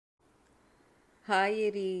Hi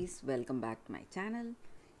Aries, welcome back to my channel.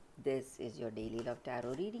 This is your daily love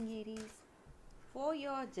tarot reading, Aries. For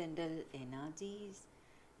your general energies,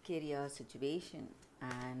 career situation,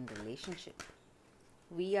 and relationship,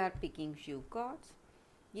 we are picking few cards.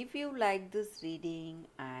 If you like this reading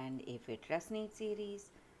and if it resonates, Aries,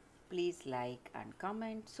 please like and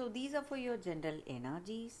comment. So, these are for your general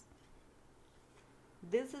energies.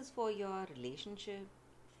 This is for your relationship,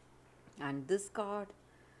 and this card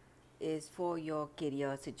is for your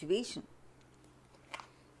career situation.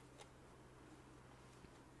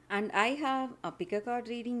 And I have a pick a card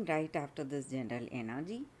reading right after this general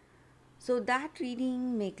energy. So that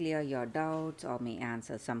reading may clear your doubts or may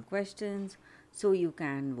answer some questions. So you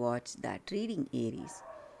can watch that reading, Aries.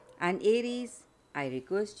 And Aries, I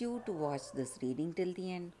request you to watch this reading till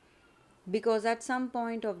the end because at some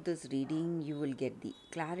point of this reading you will get the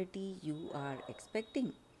clarity you are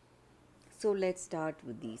expecting. So let's start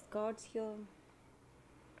with these cards here.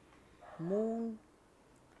 Moon,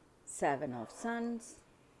 Seven of Suns,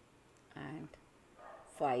 and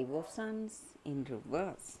Five of Suns in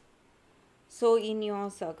reverse. So, in your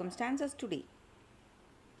circumstances today,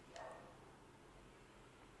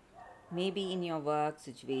 maybe in your work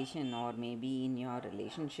situation or maybe in your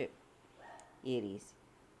relationship, Aries,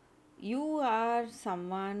 you are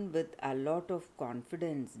someone with a lot of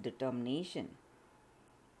confidence, determination.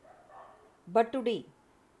 But today,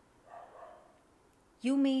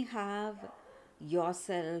 you may have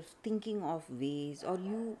yourself thinking of ways or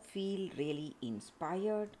you feel really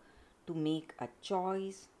inspired to make a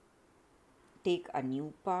choice, take a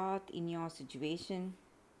new path in your situation,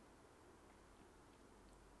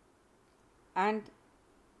 and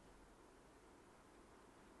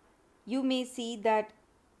you may see that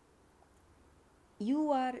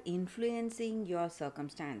you are influencing your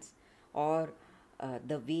circumstance or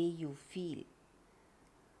the way you feel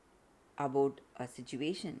about a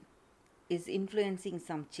situation is influencing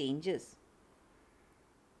some changes.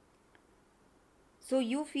 So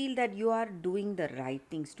you feel that you are doing the right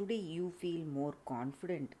things. Today you feel more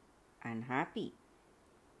confident and happy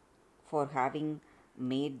for having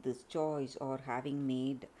made this choice or having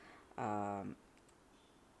made um,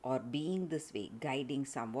 or being this way, guiding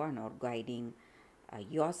someone or guiding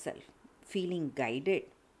yourself, feeling guided.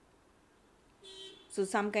 So,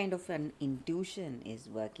 some kind of an intuition is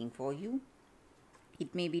working for you.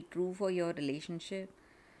 It may be true for your relationship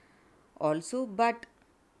also, but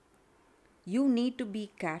you need to be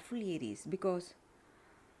careful, Aries, because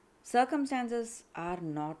circumstances are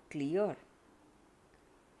not clear.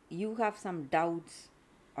 You have some doubts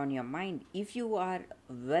on your mind. If you are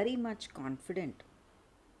very much confident,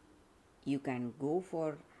 you can go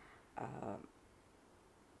for uh,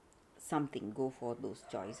 something, go for those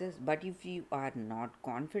choices. But if you are not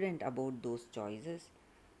confident about those choices,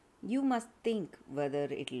 you must think whether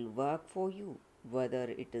it will work for you, whether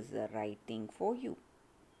it is the right thing for you.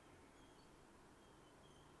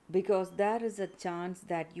 Because there is a chance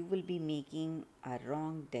that you will be making a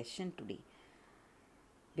wrong decision today.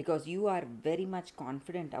 Because you are very much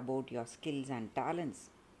confident about your skills and talents.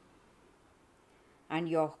 And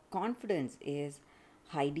your confidence is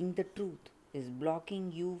hiding the truth, is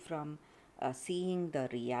blocking you from seeing the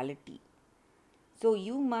reality. So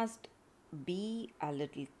you must be a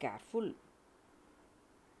little careful.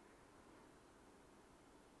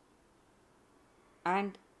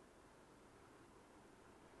 And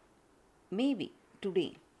maybe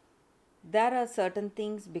today there are certain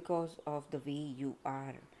things because of the way you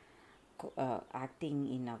are acting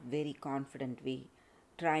in a very confident way,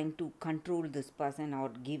 trying to control this person or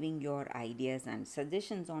giving your ideas and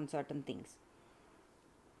suggestions on certain things.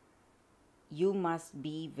 You must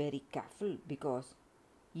be very careful because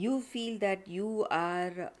you feel that you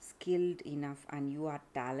are skilled enough and you are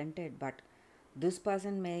talented, but this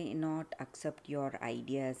person may not accept your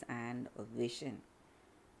ideas and vision.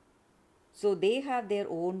 So they have their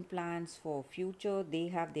own plans for future, they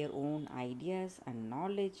have their own ideas and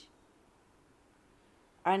knowledge,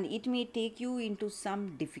 and it may take you into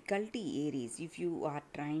some difficulty, Aries, if you are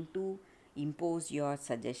trying to impose your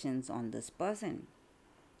suggestions on this person.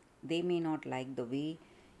 They may not like the way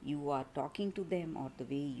you are talking to them or the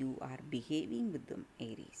way you are behaving with them,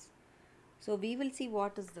 Aries. So we will see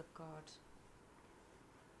what is the card.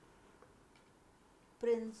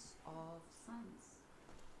 Prince of Suns.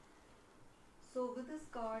 So with this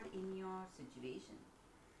card in your situation,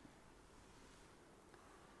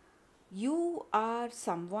 you are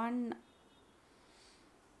someone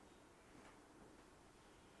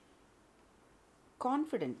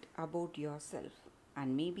confident about yourself,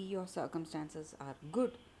 and maybe your circumstances are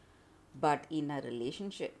good, but in a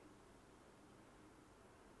relationship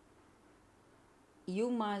you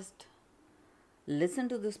must listen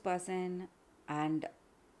to this person, and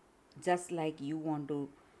just like you want to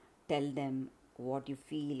tell them what you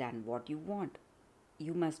feel and what you want,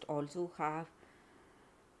 you must also have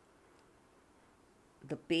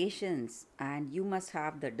the patience, and you must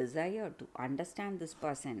have the desire to understand this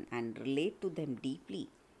person and relate to them deeply.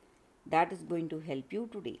 That is going to help you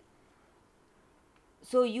today.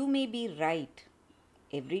 So you may be right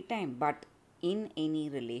every time, but in any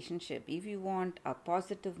relationship, if you want a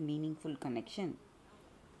positive meaningful connection,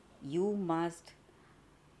 you must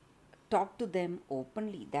talk to them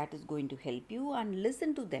openly. That is going to help you, and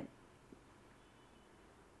listen to them.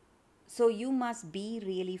 So you must be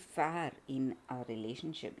really fair in a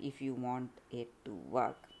relationship if you want it to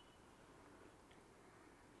work.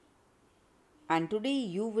 And today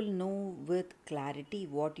you will know with clarity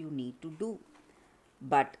what you need to do.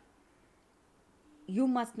 But you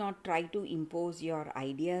must not try to impose your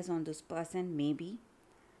ideas on this person. Maybe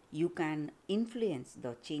you can influence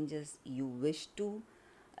the changes you wish to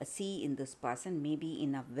see in this person, maybe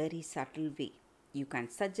in a very subtle way. You can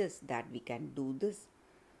suggest that we can do this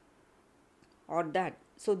or that.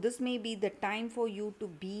 So, this may be the time for you to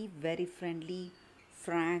be very friendly,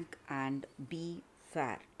 frank, and be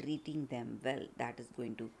fair, treating them well. That is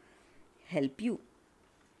going to help you.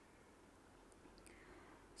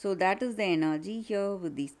 So, that is the energy here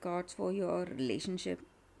with these cards for your relationship,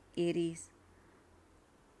 Aries.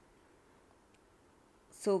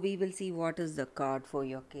 So, we will see what is the card for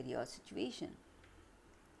your career situation.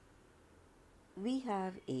 We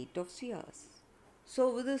have 8 of Spheres.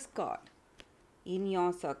 So, with this card, in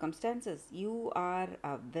your circumstances, you are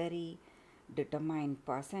a very determined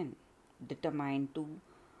person, determined to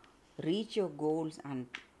reach your goals and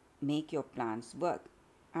make your plans work.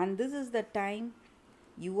 And this is the time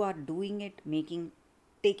you are doing it,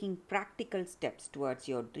 taking practical steps towards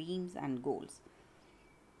your dreams and goals.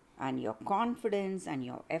 And your confidence and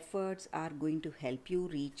your efforts are going to help you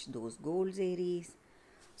reach those goals, Aries.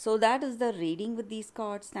 So that is the reading with these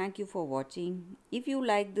cards. Thank you for watching. If you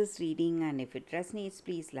like this reading and if it resonates,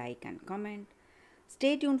 please like and comment.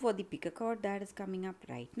 Stay tuned for the pick a card that is coming up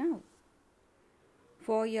right now.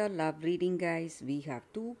 For your love reading, guys, we have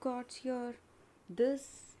 2 cards here.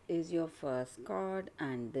 This is your first card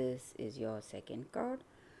and this is your second card.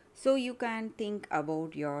 So you can think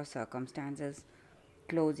about your circumstances.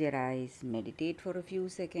 Close your eyes, meditate for a few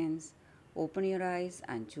seconds, open your eyes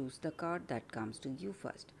and choose the card that comes to you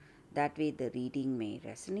first. That way the reading may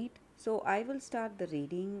resonate. So I will start the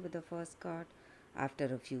reading with the first card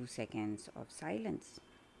after a few seconds of silence.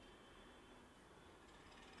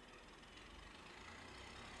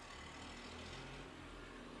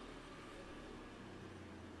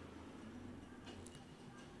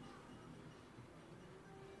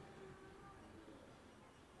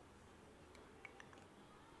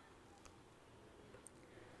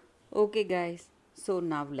 Okay guys, so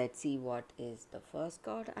now let's see what is the first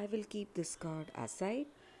card. I will keep this card aside.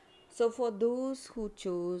 So for those who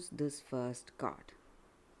chose this first card,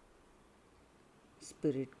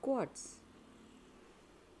 Spirit Quartz.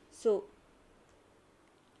 So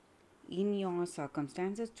in your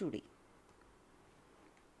circumstances today,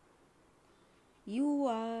 you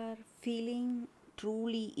are feeling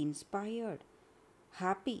truly inspired,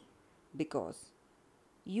 happy, because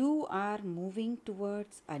you are moving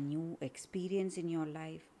towards a new experience in your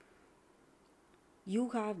life. You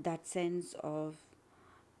have that sense of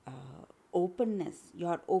openness. You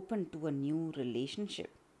are open to a new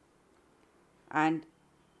relationship, and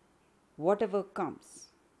whatever comes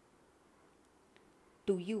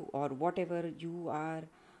to you or whatever you are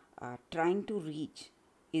trying to reach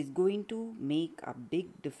is going to make a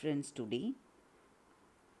big difference today.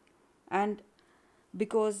 And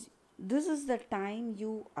because this is the time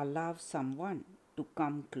you allow someone to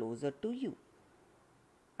come closer to you,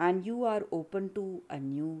 and you are open to a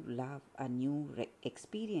new love, a new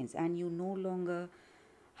experience, and you no longer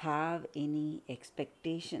have any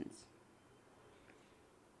expectations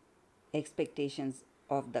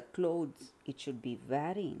of the clothes it should be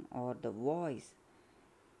wearing or the voice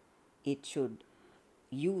it should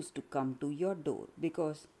use to come to your door,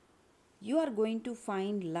 because you are going to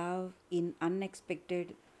find love in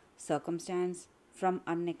unexpected circumstance, from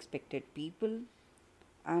unexpected people,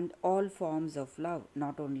 and all forms of love,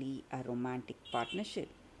 not only a romantic partnership.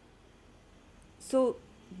 So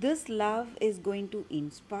this love is going to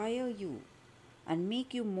inspire you and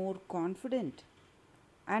make you more confident,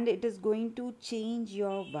 and it is going to change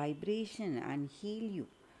your vibration and heal you.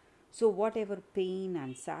 So whatever pain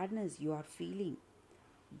and sadness you are feeling,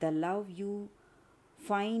 the love you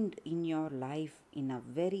find in your life in a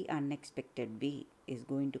very unexpected way is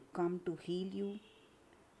going to come to heal you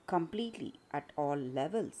completely at all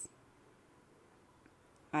levels,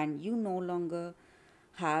 and you no longer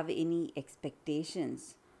have any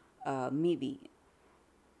expectations, maybe,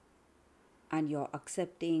 and you're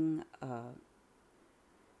accepting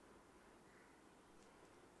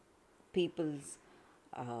people's,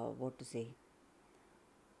 what to say,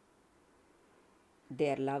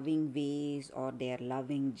 their loving ways or their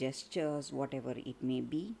loving gestures, whatever it may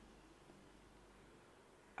be.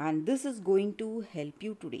 And this is going to help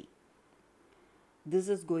you today. This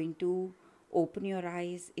is going to open your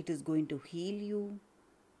eyes, it is going to heal you,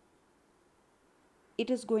 it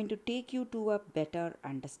is going to take you to a better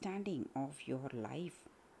understanding of your life,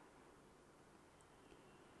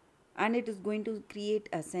 and it is going to create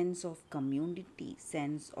a sense of community,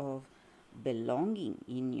 sense of belonging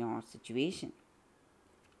in your situation.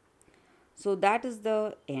 So that is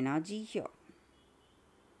the energy here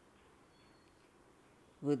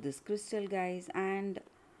with this crystal, guys. And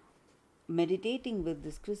meditating with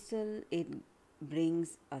this crystal, it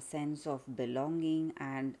brings a sense of belonging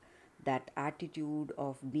and that attitude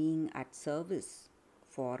of being at service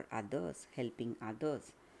for others, helping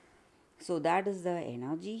others. So that is the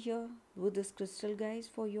energy here with this crystal, guys,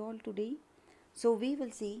 for you all today. So we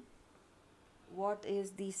will see what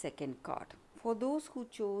is the second card. For those who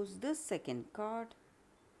chose this second card,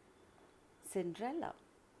 Cinderella.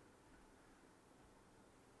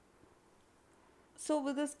 So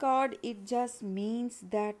with this card, it just means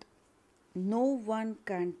that no one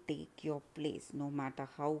can take your place, no matter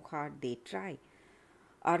how hard they try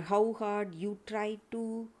or how hard you try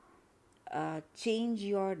to change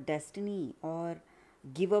your destiny or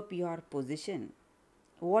give up your position.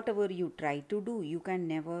 Whatever you try to do, you can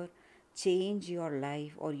never change your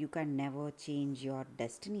life or you can never change your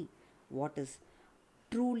destiny, what is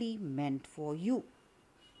truly meant for you.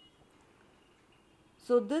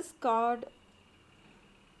 So this card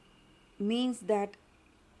means that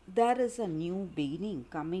there is a new beginning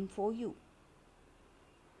coming for you,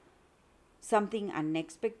 something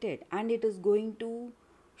unexpected, and it is going to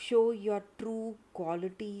show your true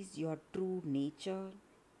qualities, your true nature,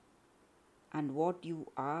 and what you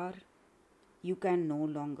are. You can no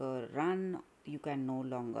longer run, you can no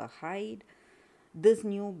longer hide. This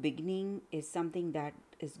new beginning is something that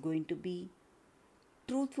is going to be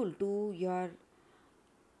truthful to your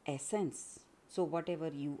essence. So, whatever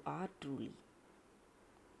you are truly,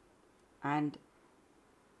 and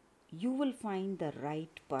you will find the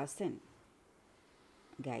right person,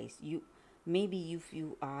 guys. You maybe if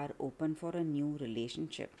you are open for a new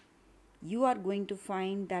relationship, you are going to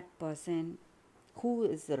find that person who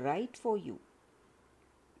is right for you,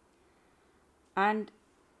 and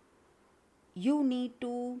you need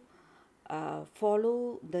to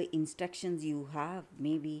follow the instructions you have,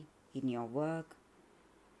 maybe in your work,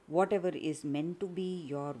 whatever is meant to be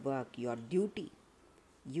your work, your duty.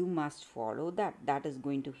 You must follow that. That is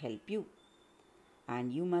going to help you.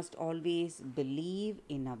 And you must always believe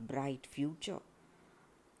in a bright future.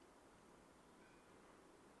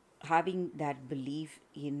 Having that belief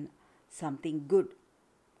in something good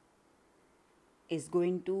is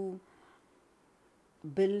going to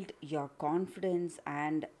build your confidence,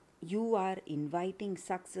 and you are inviting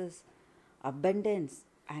success, abundance,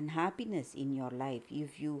 and happiness in your life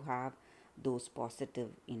if you have those positive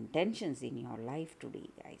intentions in your life today,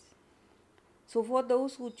 guys. So for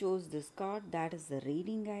those who chose this card, that is the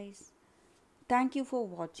reading, guys. Thank you for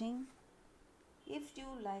watching. If you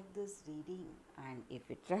like this reading and if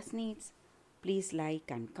it resonates, please like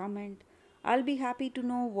and comment. I'll be happy to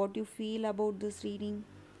know what you feel about this reading.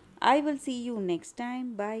 I will see you next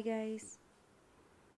time. Bye, guys.